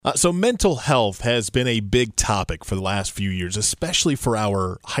So mental health has been a big topic for the last few years, especially for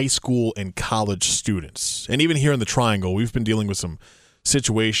our high school and college students. And even here in the Triangle, we've been dealing with some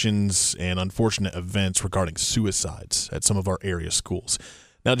situations and unfortunate events regarding suicides at some of our area schools.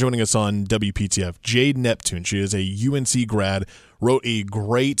 Now joining us on WPTF, Jade Neptune. She is a UNC grad, wrote a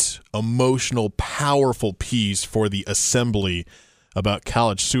great, emotional, powerful piece for the Assembly about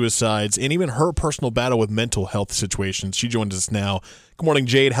college suicides and even her personal battle with mental health situations. She joins us now. Good morning,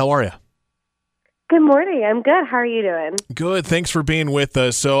 Jade. How are you? Good morning. I'm good. How are you doing? Good. Thanks for being with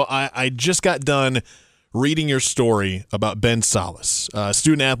us. So I just got done reading your story about Ben Salas, a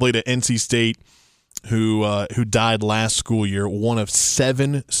student athlete at NC State who died last school year, one of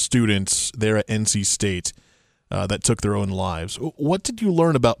 7 students there at NC State that took their own lives. What did you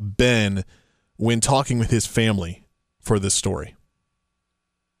learn about Ben when talking with his family for this story?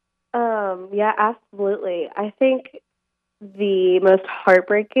 Yeah, absolutely. I think the most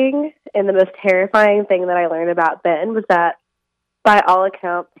heartbreaking and the most terrifying thing that I learned about Ben was that, by all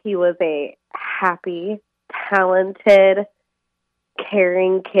accounts, he was a happy, talented,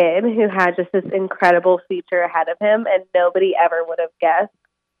 caring kid who had just this incredible future ahead of him, and nobody ever would have guessed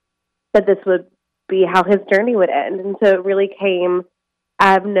that this would be how his journey would end. And so it really came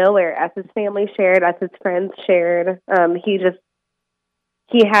out of nowhere, as his family shared, as his friends shared.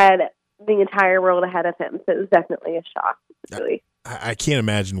 He had the entire world ahead of him, so it was definitely a shock. Really. I can't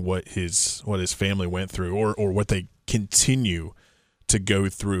imagine what his family went through or what they continue to go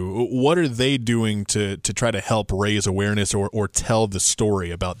through. What are they doing to try to help raise awareness or tell the story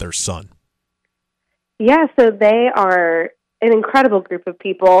about their son? Yeah, so they are an incredible group of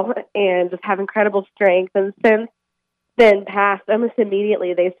people and just have incredible strength. And since then passed, almost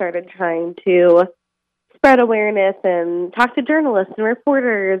immediately they started trying to spread awareness and talk to journalists and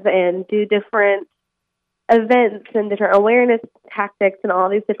reporters and do different events and different awareness tactics and all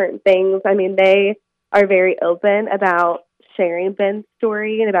these different things. I mean, they are very open about sharing Ben's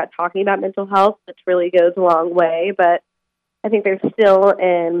story and about talking about mental health, which really goes a long way. But I think they're still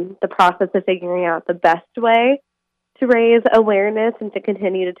in the process of figuring out the best way to raise awareness and to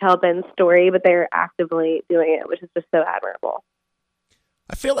continue to tell Ben's story, but they're actively doing it, which is just so admirable.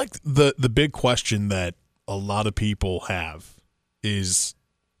 I feel like the big question that a lot of people have is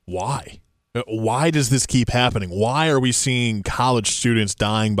why? Why does this keep happening? Why are we seeing college students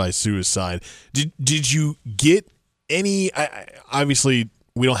dying by suicide? Did you get any, obviously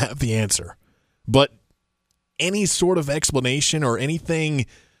we don't have the answer, but any sort of explanation or anything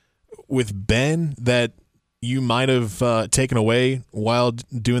with Ben that you might have taken away while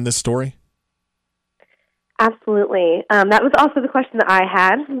doing this story? Absolutely. That was also the question that I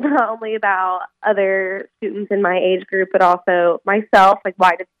had, not only about other students in my age group, but also myself. Like,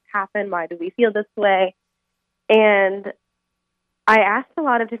 why did this happen? Why do we feel this way? And I asked a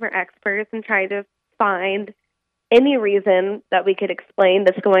lot of different experts and tried to find any reason that we could explain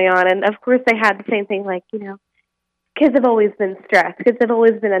this going on. And of course, they had the same thing, like, kids have always been stressed. Kids have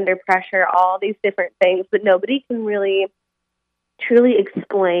always been under pressure, all these different things, but nobody can really truly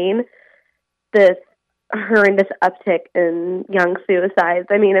explain this horrendous uptick in young suicides.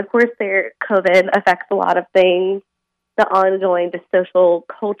 I mean, of course, COVID affects a lot of things. The ongoing just social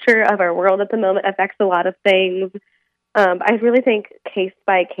culture of our world at the moment affects a lot of things. I really think case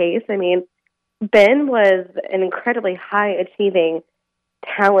by case. I mean, Ben was an incredibly high-achieving,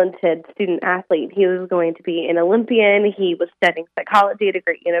 talented student athlete. He was going to be an Olympian. He was studying psychology at a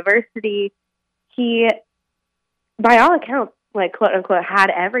great university. He, by all accounts, like, quote-unquote, had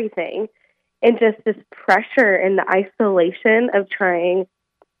everything. And just this pressure and the isolation of trying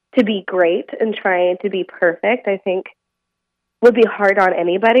to be great and trying to be perfect, I think, would be hard on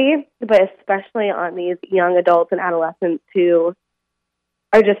anybody, but especially on these young adults and adolescents who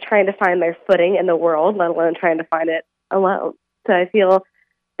are just trying to find their footing in the world, let alone trying to find it alone. So I feel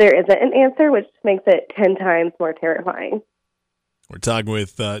there isn't an answer, which makes it 10 times more terrifying. We're talking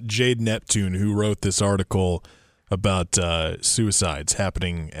with Jade Neptune, who wrote this article about suicides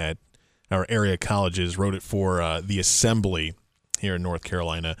happening at our area colleges, wrote it for the Assembly here in North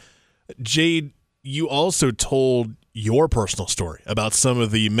Carolina. Jade, you also told your personal story about some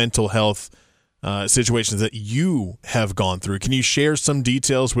of the mental health situations that you have gone through. Can you share some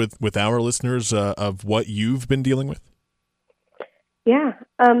details with our listeners of what you've been dealing with? Yeah.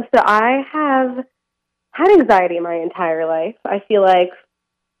 So I have had anxiety my entire life. I feel like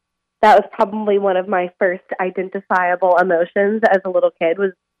that was probably one of my first identifiable emotions as a little kid,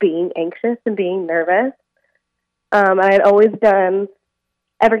 was being anxious and being nervous. I had always done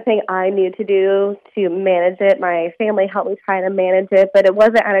everything I knew to do to manage it. My family helped me try to manage it, but it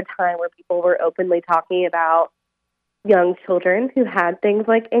wasn't at a time where people were openly talking about young children who had things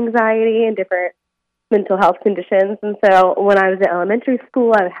like anxiety and different mental health conditions. And so when I was in elementary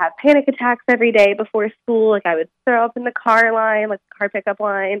school, I would have panic attacks every day before school. Like I would throw up in the car line, like the car pickup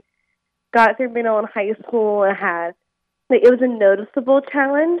line. Got through middle and high school and had, like, it was a noticeable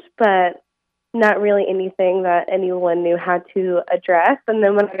challenge, but not really anything that anyone knew how to address. And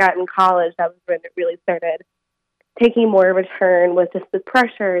then when I got in college, that was when it really started taking more of a turn with just the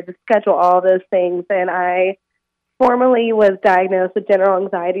pressure, the schedule, all those things. And I formally was diagnosed with general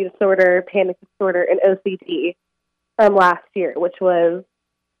anxiety disorder, panic disorder, and OCD last year, which was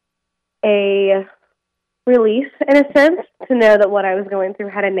a relief in a sense to know that what I was going through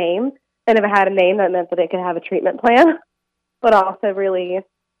had a name. And if it had a name, that meant that it could have a treatment plan, but also really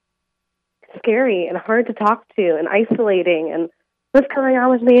scary and hard to talk to and isolating and what's going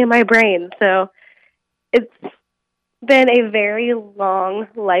on with me and my brain. So it's been a very long,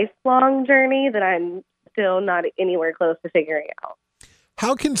 lifelong journey that I'm still not anywhere close to figuring out.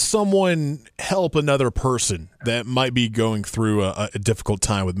 How can someone help another person that might be going through a difficult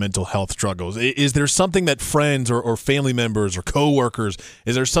time with mental health struggles? Is there something that friends or family members or coworkers,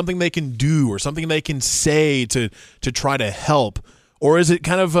 is there something they can do or something they can say to try to help? Or is it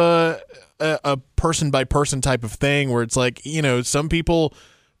kind of a person-by-person type of thing where it's like, you know, some people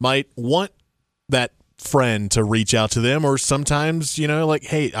might want that friend to reach out to them, or sometimes, you know, like,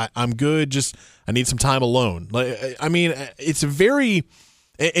 hey, I'm good, just I need some time alone. Like, I mean, it's a very...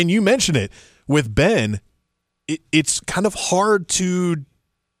 And you mentioned it with Ben, it's kind of hard to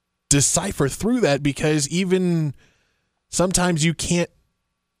decipher through that because even sometimes you can't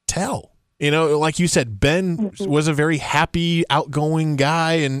tell. You know, like you said, Ben was a very happy, outgoing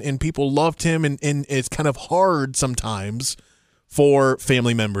guy and people loved him. And it's kind of hard sometimes for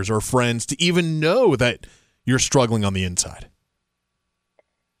family members or friends to even know that you're struggling on the inside.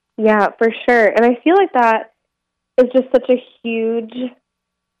 Yeah, for sure. And I feel like that is just such a huge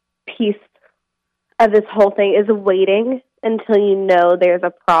piece of this whole thing, is waiting until you know there's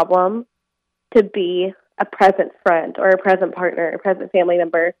a problem to be a present friend or a present partner, a present family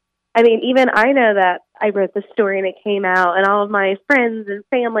member. I mean, even I know that I wrote the story and it came out, and all of my friends and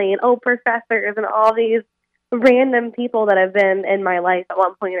family and old professors and all these random people that have been in my life at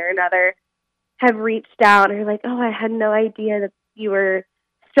one point or another have reached out and are like, oh, I had no idea that you were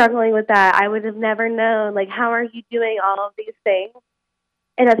struggling with that. I would have never known. Like, how are you doing all of these things?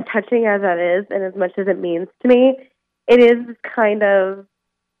 And as touching as that is, and as much as it means to me, it is this kind of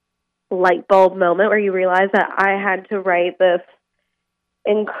light bulb moment where you realize that I had to write this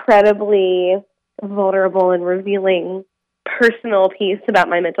incredibly vulnerable and revealing personal piece about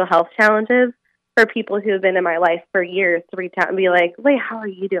my mental health challenges for people who have been in my life for years to reach out and be like, wait, how are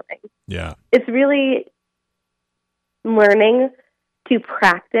you doing? Yeah. It's really learning to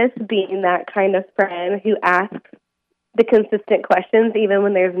practice being that kind of friend who asks the consistent questions, even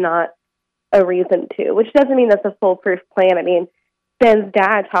when there's not a reason to, which doesn't mean that's a foolproof plan. I mean, Ben's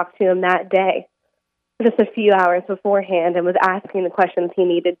dad talked to him that day, just a few hours beforehand, and was asking the questions he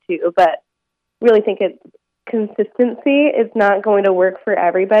needed to, but really think consistency is not going to work for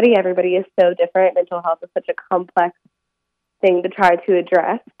everybody. Everybody is so different. Mental health is such a complex thing to try to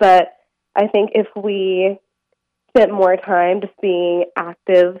address, but I think if we spent more time just being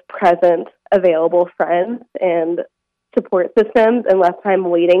active, present, available friends and support systems and less time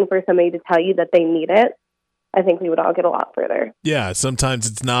waiting for somebody to tell you that they need it, I think we would all get a lot further. Yeah, sometimes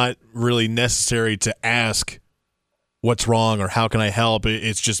it's not really necessary to ask what's wrong or how can I help.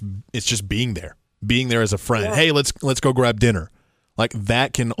 It's just being there as a friend. Yeah. Hey, let's go grab dinner. Like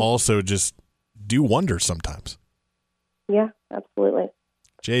that can also just do wonders sometimes. Yeah, absolutely.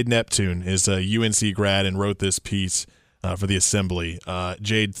 Jade Neptune is a UNC grad and wrote this piece for the Assembly.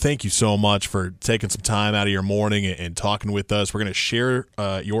 Jade, thank you so much for taking some time out of your morning and talking with us. We're going to share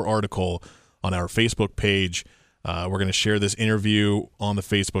your article on our Facebook page. We're going to share this interview on the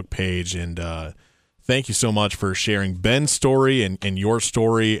Facebook page. And thank you so much for sharing Ben's story and your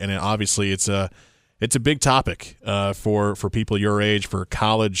story. And obviously it's a big topic for people your age, for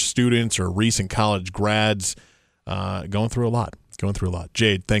college students or recent college grads going through a lot.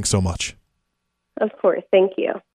 Jade, thanks so much. Of course. Thank you.